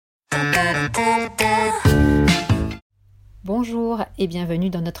Bonjour et bienvenue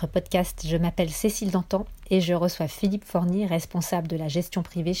dans notre podcast. Je m'appelle Cécile Dantan et je reçois Philippe Forny, responsable de la gestion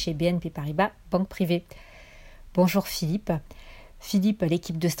privée chez BNP Paribas Banque Privée. Bonjour Philippe. Philippe,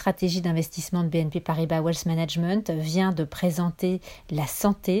 l'équipe de stratégie d'investissement de BNP Paribas Wealth Management vient de présenter la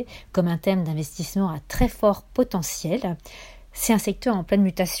santé comme un thème d'investissement à très fort potentiel. C'est un secteur en pleine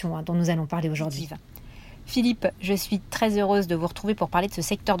mutation dont nous allons parler aujourd'hui. Philippe, je suis très heureuse de vous retrouver pour parler de ce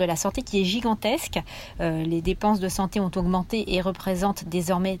secteur de la santé qui est gigantesque. Les dépenses de santé ont augmenté et représentent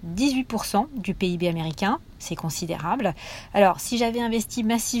désormais 18% du PIB américain. C'est considérable. Alors, si j'avais investi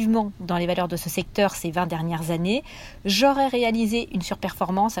massivement dans les valeurs de ce secteur ces 20 dernières années, j'aurais réalisé une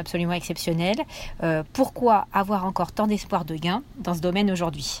surperformance absolument exceptionnelle. Pourquoi avoir encore tant d'espoir de gain dans ce domaine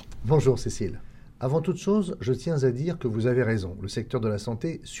aujourd'hui ? Bonjour Cécile. Avant toute chose, je tiens à dire que vous avez raison. Le secteur de la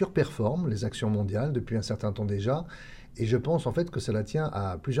santé surperforme les actions mondiales depuis un certain temps déjà, et je pense en fait que cela tient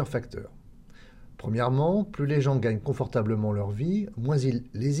à plusieurs facteurs. Premièrement, plus les gens gagnent confortablement leur vie, moins ils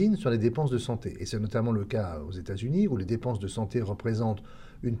lésinent sur les dépenses de santé. Et c'est notamment le cas aux États-Unis, où les dépenses de santé représentent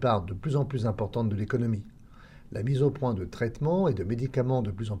une part de plus en plus importante de l'économie. La mise au point de traitements et de médicaments de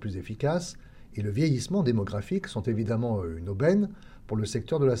plus en plus efficaces et le vieillissement démographique sont évidemment une aubaine pour le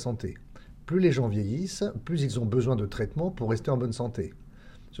secteur de la santé. Plus les gens vieillissent, plus ils ont besoin de traitements pour rester en bonne santé.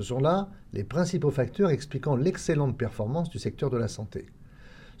 Ce sont là les principaux facteurs expliquant l'excellente performance du secteur de la santé.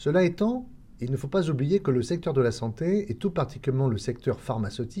 Cela étant, il ne faut pas oublier que le secteur de la santé, et tout particulièrement le secteur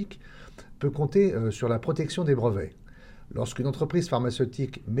pharmaceutique, peut compter sur la protection des brevets. Lorsqu'une entreprise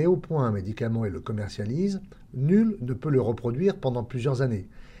pharmaceutique met au point un médicament et le commercialise, nul ne peut le reproduire pendant plusieurs années.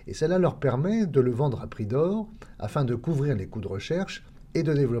 Et cela leur permet de le vendre à prix d'or afin de couvrir les coûts de recherche et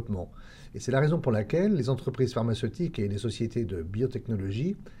de développement. Et c'est la raison pour laquelle les entreprises pharmaceutiques et les sociétés de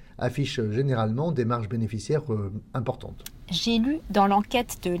biotechnologie affichent généralement des marges bénéficiaires importantes. J'ai lu dans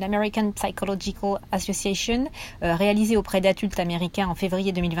l'enquête de l'American Psychological Association réalisée auprès d'adultes américains en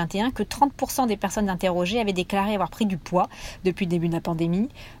février 2021 que 30% des personnes interrogées avaient déclaré avoir pris du poids depuis le début de la pandémie.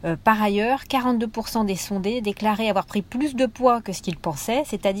 Par ailleurs, 42% des sondés déclaraient avoir pris plus de poids que ce qu'ils pensaient,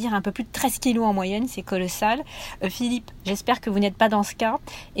 c'est-à-dire un peu plus de 13 kilos en moyenne, c'est colossal. Philippe, j'espère que vous n'êtes pas dans ce cas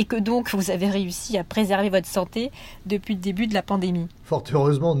et que donc vous avez réussi à préserver votre santé depuis le début de la pandémie. Fort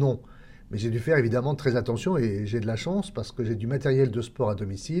heureusement, non. Mais j'ai dû faire évidemment très attention et j'ai de la chance parce que j'ai du matériel de sport à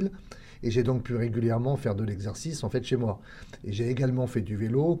domicile et j'ai donc pu régulièrement faire de l'exercice en fait chez moi. Et j'ai également fait du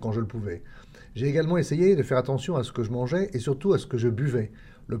vélo quand je le pouvais. J'ai également essayé de faire attention à ce que je mangeais et surtout à ce que je buvais.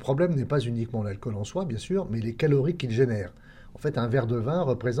 Le problème n'est pas uniquement l'alcool en soi, bien sûr, mais les calories qu'il génère. En fait, un verre de vin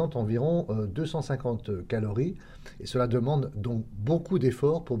représente environ 250 calories et cela demande donc beaucoup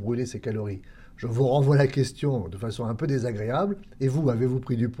d'efforts pour brûler ces calories. Je vous renvoie la question de façon un peu désagréable. Et vous, avez-vous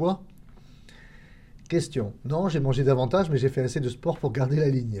pris du poids ? Question. Non, j'ai mangé davantage, mais j'ai fait assez de sport pour garder la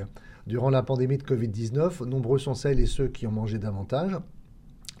ligne. Durant la pandémie de Covid-19, nombreux sont celles et ceux qui ont mangé davantage.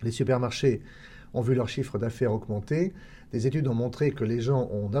 Les supermarchés ont vu leur chiffre d'affaires augmenter. Des études ont montré que les gens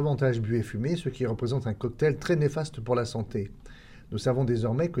ont davantage bu et fumé, ce qui représente un cocktail très néfaste pour la santé. Nous savons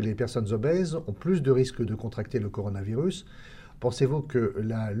désormais que les personnes obèses ont plus de risques de contracter le coronavirus. Pensez-vous que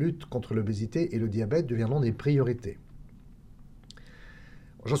la lutte contre l'obésité et le diabète deviendront des priorités ?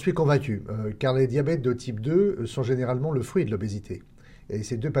 J'en suis convaincu, car les diabètes de type 2 sont généralement le fruit de l'obésité. Et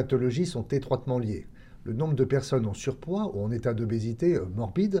ces deux pathologies sont étroitement liées. Le nombre de personnes en surpoids ou en état d'obésité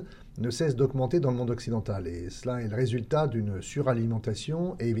morbide ne cesse d'augmenter dans le monde occidental. Et cela est le résultat d'une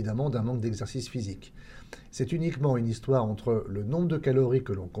suralimentation et évidemment d'un manque d'exercice physique. C'est uniquement une histoire entre le nombre de calories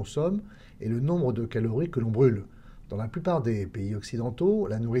que l'on consomme et le nombre de calories que l'on brûle. Dans la plupart des pays occidentaux,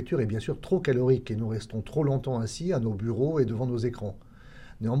 la nourriture est bien sûr trop calorique et nous restons trop longtemps assis à nos bureaux et devant nos écrans.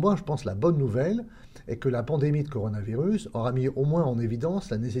 Néanmoins, je pense que la bonne nouvelle est que la pandémie de coronavirus aura mis au moins en évidence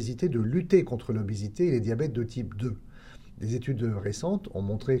la nécessité de lutter contre l'obésité et les diabètes de type 2. Des études récentes ont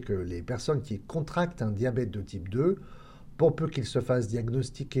montré que les personnes qui contractent un diabète de type 2, pour peu qu'ils se fassent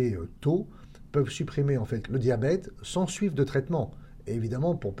diagnostiquer tôt, peuvent supprimer en fait le diabète sans suivre de traitement. Et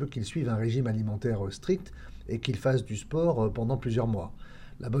évidemment, pour peu qu'ils suivent un régime alimentaire strict et qu'ils fassent du sport pendant plusieurs mois.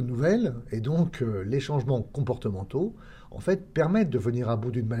 La bonne nouvelle est donc que les changements comportementaux en fait, permettent de venir à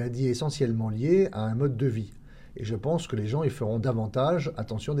bout d'une maladie essentiellement liée à un mode de vie. Et je pense que les gens y feront davantage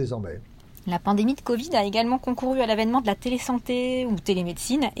attention désormais. La pandémie de Covid a également concouru à l'avènement de la télésanté ou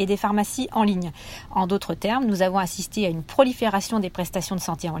télémédecine et des pharmacies en ligne. En d'autres termes, nous avons assisté à une prolifération des prestations de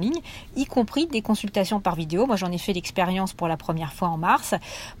santé en ligne, y compris des consultations par vidéo. Moi, j'en ai fait l'expérience pour la première fois en mars.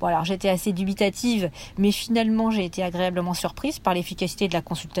 Bon, alors j'étais assez dubitative, mais finalement, j'ai été agréablement surprise par l'efficacité de la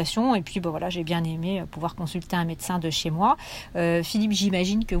consultation. Et puis, voilà, j'ai bien aimé pouvoir consulter un médecin de chez moi. Philippe,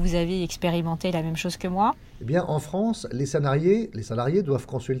 j'imagine que vous avez expérimenté la même chose que moi. Eh bien, en France, les salariés doivent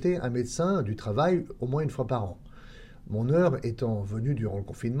consulter un médecin du travail au moins une fois par an. Mon heure étant venue durant le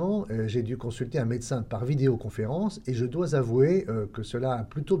confinement, j'ai dû consulter un médecin par vidéoconférence et je dois avouer que cela a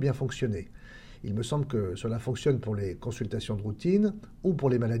plutôt bien fonctionné. Il me semble que cela fonctionne pour les consultations de routine ou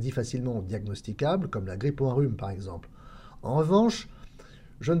pour les maladies facilement diagnosticables, comme la grippe ou un rhume par exemple. En revanche,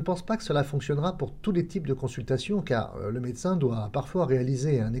 je ne pense pas que cela fonctionnera pour tous les types de consultations, car le médecin doit parfois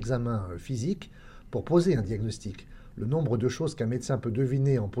réaliser un examen physique pour poser un diagnostic. Le nombre de choses qu'un médecin peut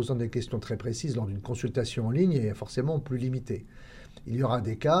deviner en posant des questions très précises lors d'une consultation en ligne est forcément plus limité. Il y aura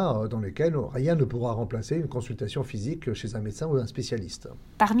des cas dans lesquels rien ne pourra remplacer une consultation physique chez un médecin ou un spécialiste.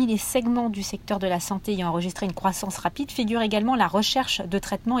 Parmi les segments du secteur de la santé ayant enregistré une croissance rapide figure également la recherche de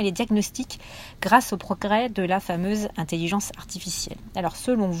traitements et les diagnostics grâce au progrès de la fameuse intelligence artificielle. Alors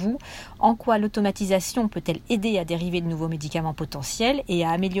selon vous, en quoi l'automatisation peut-elle aider à dériver de nouveaux médicaments potentiels et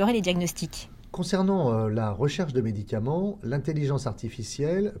à améliorer les diagnostics ? Concernant la recherche de médicaments, l'intelligence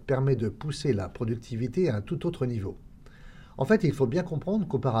artificielle permet de pousser la productivité à un tout autre niveau. En fait, il faut bien comprendre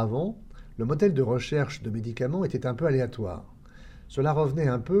qu'auparavant, le modèle de recherche de médicaments était un peu aléatoire. Cela revenait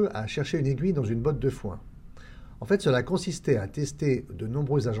un peu à chercher une aiguille dans une botte de foin. En fait, cela consistait à tester de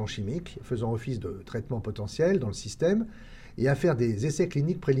nombreux agents chimiques faisant office de traitement potentiel dans le système et à faire des essais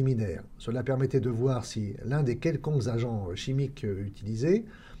cliniques préliminaires. Cela permettait de voir si l'un des quelconques agents chimiques utilisés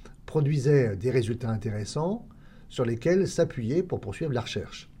produisait des résultats intéressants sur lesquels s'appuyer pour poursuivre la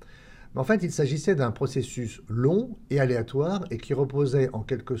recherche. Mais en fait, il s'agissait d'un processus long et aléatoire et qui reposait en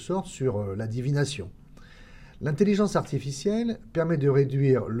quelque sorte sur la divination. L'intelligence artificielle permet de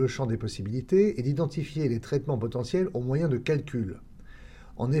réduire le champ des possibilités et d'identifier les traitements potentiels au moyen de calcul.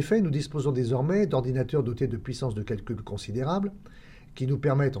 En effet, nous disposons désormais d'ordinateurs dotés de puissances de calcul considérables qui nous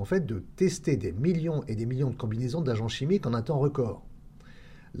permettent en fait de tester des millions et des millions de combinaisons d'agents chimiques en un temps record.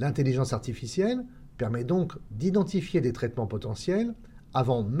 L'intelligence artificielle permet donc d'identifier des traitements potentiels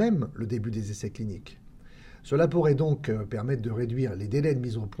avant même le début des essais cliniques. Cela pourrait donc permettre de réduire les délais de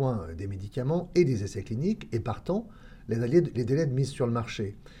mise au point des médicaments et des essais cliniques et partant les délais de mise sur le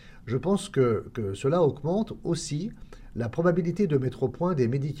marché. Je pense que cela augmente aussi la probabilité de mettre au point des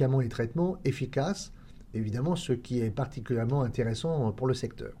médicaments et traitements efficaces, évidemment ce qui est particulièrement intéressant pour le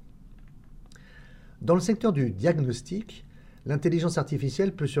secteur. Dans le secteur du diagnostic, l'intelligence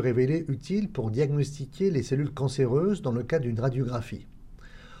artificielle peut se révéler utile pour diagnostiquer les cellules cancéreuses dans le cadre d'une radiographie.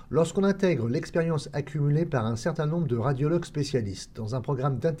 Lorsqu'on intègre l'expérience accumulée par un certain nombre de radiologues spécialistes dans un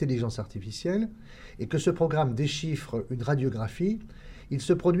programme d'intelligence artificielle et que ce programme déchiffre une radiographie, il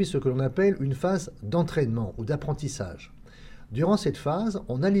se produit ce que l'on appelle une phase d'entraînement ou d'apprentissage. Durant cette phase,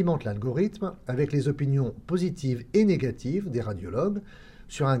 on alimente l'algorithme avec les opinions positives et négatives des radiologues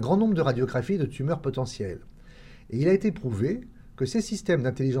sur un grand nombre de radiographies de tumeurs potentielles. Et il a été prouvé que ces systèmes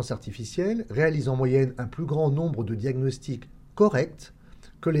d'intelligence artificielle réalisent en moyenne un plus grand nombre de diagnostics corrects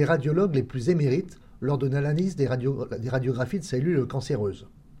que les radiologues les plus émérites lors de l'analyse des radiographies de cellules cancéreuses.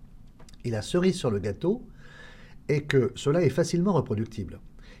 Et la cerise sur le gâteau est que cela est facilement reproductible.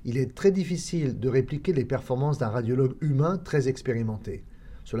 Il est très difficile de répliquer les performances d'un radiologue humain très expérimenté.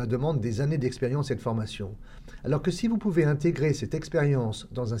 Cela demande des années d'expérience et de formation. Alors que si vous pouvez intégrer cette expérience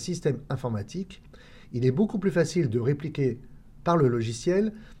dans un système informatique, il est beaucoup plus facile de répliquer par le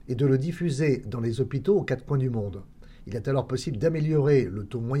logiciel et de le diffuser dans les hôpitaux aux quatre coins du monde. Il est alors possible d'améliorer le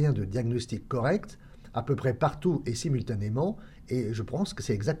taux moyen de diagnostic correct à peu près partout et simultanément, et je pense que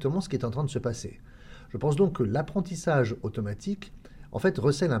c'est exactement ce qui est en train de se passer. Je pense donc que l'apprentissage automatique, en fait,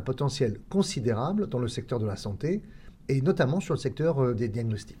 recèle un potentiel considérable dans le secteur de la santé, et notamment sur le secteur des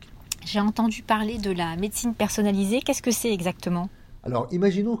diagnostics. J'ai entendu parler de la médecine personnalisée. Qu'est-ce que c'est exactement ? Alors,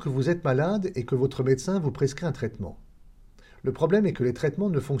 imaginons que vous êtes malade et que votre médecin vous prescrit un traitement. Le problème est que les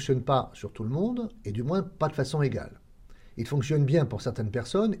traitements ne fonctionnent pas sur tout le monde, et du moins pas de façon égale. Ils fonctionnent bien pour certaines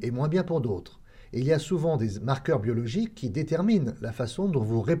personnes et moins bien pour d'autres. Et il y a souvent des marqueurs biologiques qui déterminent la façon dont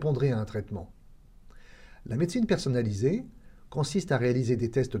vous répondrez à un traitement. La médecine personnalisée consiste à réaliser des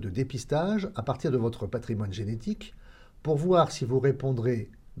tests de dépistage à partir de votre patrimoine génétique pour voir si vous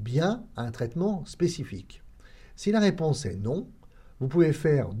répondrez bien à un traitement spécifique. Si la réponse est non, vous pouvez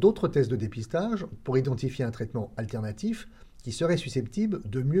faire d'autres tests de dépistage pour identifier un traitement alternatif qui serait susceptible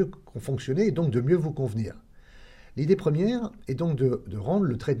de mieux fonctionner et donc de mieux vous convenir. L'idée première est donc de rendre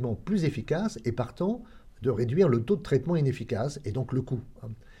le traitement plus efficace et partant de réduire le taux de traitement inefficace et donc le coût.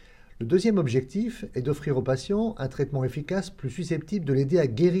 Le deuxième objectif est d'offrir au patient un traitement efficace plus susceptible de l'aider à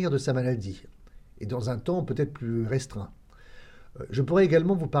guérir de sa maladie et dans un temps peut-être plus restreint. Je pourrais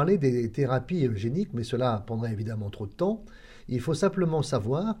également vous parler des thérapies géniques, mais cela prendrait évidemment trop de temps. Il faut simplement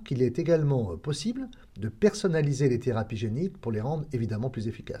savoir qu'il est également possible de personnaliser les thérapies géniques pour les rendre évidemment plus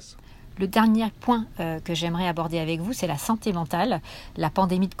efficaces. Le dernier point que j'aimerais aborder avec vous, c'est la santé mentale. La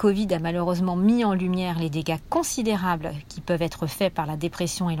pandémie de Covid a malheureusement mis en lumière les dégâts considérables qui peuvent être faits par la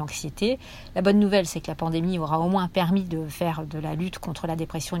dépression et l'anxiété. La bonne nouvelle, c'est que la pandémie aura au moins permis de faire de la lutte contre la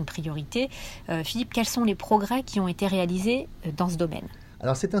dépression une priorité. Philippe, quels sont les progrès qui ont été réalisés dans ce domaine ?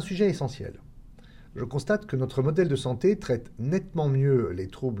 Alors c'est un sujet essentiel. Je constate que notre modèle de santé traite nettement mieux les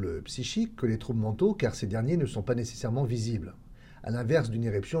troubles psychiques que les troubles mentaux, car ces derniers ne sont pas nécessairement visibles, à l'inverse d'une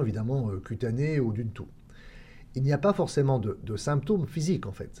éruption évidemment cutanée ou d'une toux. Il n'y a pas forcément de symptômes physiques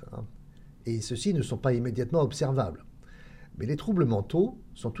en fait, et ceux-ci ne sont pas immédiatement observables. Mais les troubles mentaux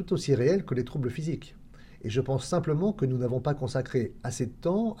sont tout aussi réels que les troubles physiques. Et je pense simplement que nous n'avons pas consacré assez de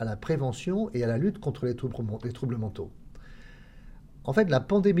temps à la prévention et à la lutte contre les troubles mentaux. En fait, la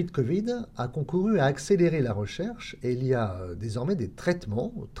pandémie de Covid a concouru à accélérer la recherche et il y a désormais des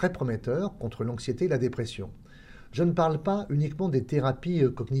traitements très prometteurs contre l'anxiété et la dépression. Je ne parle pas uniquement des thérapies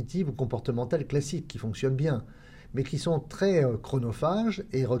cognitives ou comportementales classiques qui fonctionnent bien, mais qui sont très chronophages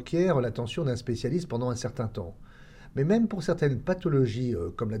et requièrent l'attention d'un spécialiste pendant un certain temps. Mais même pour certaines pathologies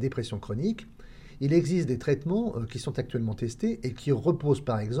comme la dépression chronique, il existe des traitements qui sont actuellement testés et qui reposent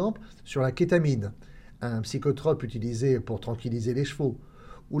par exemple sur la kétamine, un psychotrope utilisé pour tranquilliser les chevaux,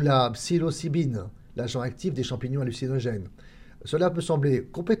 ou la psilocybine, l'agent actif des champignons hallucinogènes. Cela peut sembler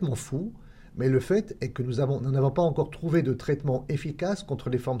complètement fou, mais le fait est que nous n'avons pas encore trouvé de traitement efficace contre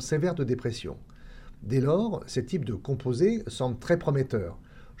les formes sévères de dépression. Dès lors, ces types de composés semblent très prometteurs.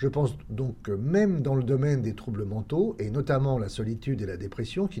 Je pense donc que même dans le domaine des troubles mentaux, et notamment la solitude et la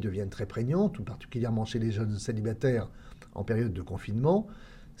dépression qui deviennent très prégnantes, tout particulièrement chez les jeunes célibataires en période de confinement,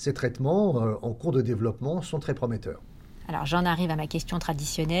 ces traitements en cours de développement sont très prometteurs. Alors j'en arrive à ma question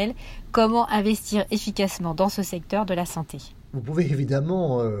traditionnelle. Comment investir efficacement dans ce secteur de la santé ? Vous pouvez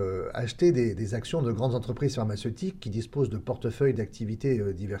évidemment acheter des actions de grandes entreprises pharmaceutiques qui disposent de portefeuilles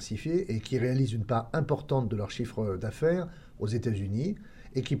d'activités diversifiés et qui réalisent une part importante de leur chiffre d'affaires aux États-Unis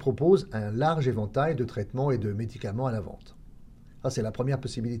et qui proposent un large éventail de traitements et de médicaments à la vente. Ça, c'est la première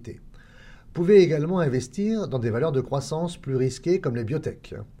possibilité. Vous pouvez également investir dans des valeurs de croissance plus risquées comme les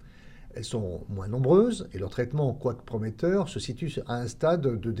biotech. Elles sont moins nombreuses et leur traitement, quoique prometteur, se situe à un stade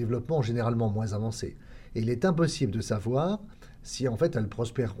de développement généralement moins avancé. Et il est impossible de savoir si en fait elles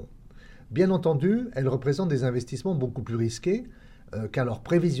prospéreront. Bien entendu, elles représentent des investissements beaucoup plus risqués car leur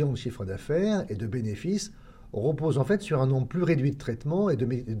prévision de chiffre d'affaires et de bénéfices repose en fait sur un nombre plus réduit de traitements et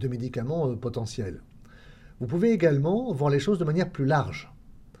de médicaments potentiels. Vous pouvez également voir les choses de manière plus large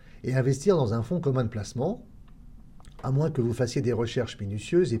et investir dans un fonds commun de placement, à moins que vous fassiez des recherches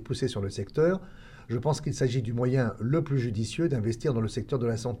minutieuses et poussées sur le secteur. Je pense qu'il s'agit du moyen le plus judicieux d'investir dans le secteur de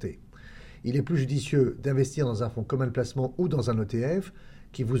la santé. Il est plus judicieux d'investir dans un fonds commun de placement ou dans un ETF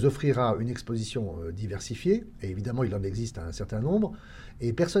qui vous offrira une exposition diversifiée, et évidemment il en existe un certain nombre,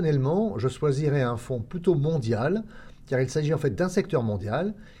 et personnellement je choisirais un fonds plutôt mondial, car il s'agit en fait d'un secteur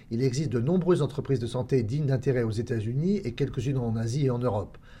mondial. Il existe de nombreuses entreprises de santé dignes d'intérêt aux États-Unis et quelques-unes en Asie et en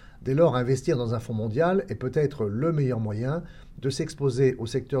Europe. Dès lors, investir dans un fonds mondial est peut-être le meilleur moyen de s'exposer au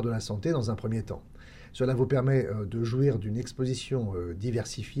secteur de la santé dans un premier temps. Cela vous permet de jouir d'une exposition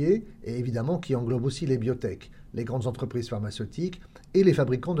diversifiée et évidemment qui englobe aussi les biotech, les grandes entreprises pharmaceutiques et les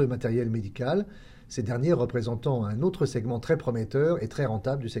fabricants de matériel médical, ces derniers représentant un autre segment très prometteur et très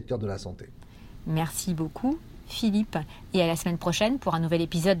rentable du secteur de la santé. Merci beaucoup Philippe, et à la semaine prochaine pour un nouvel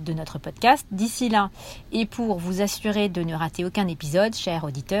épisode de notre podcast. D'ici là, et pour vous assurer de ne rater aucun épisode, chers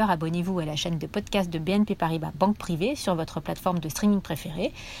auditeurs, abonnez-vous à la chaîne de podcast de BNP Paribas Banque Privée sur votre plateforme de streaming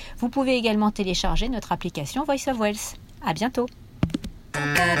préférée. Vous pouvez également télécharger notre application Voice of Wealth. À bientôt.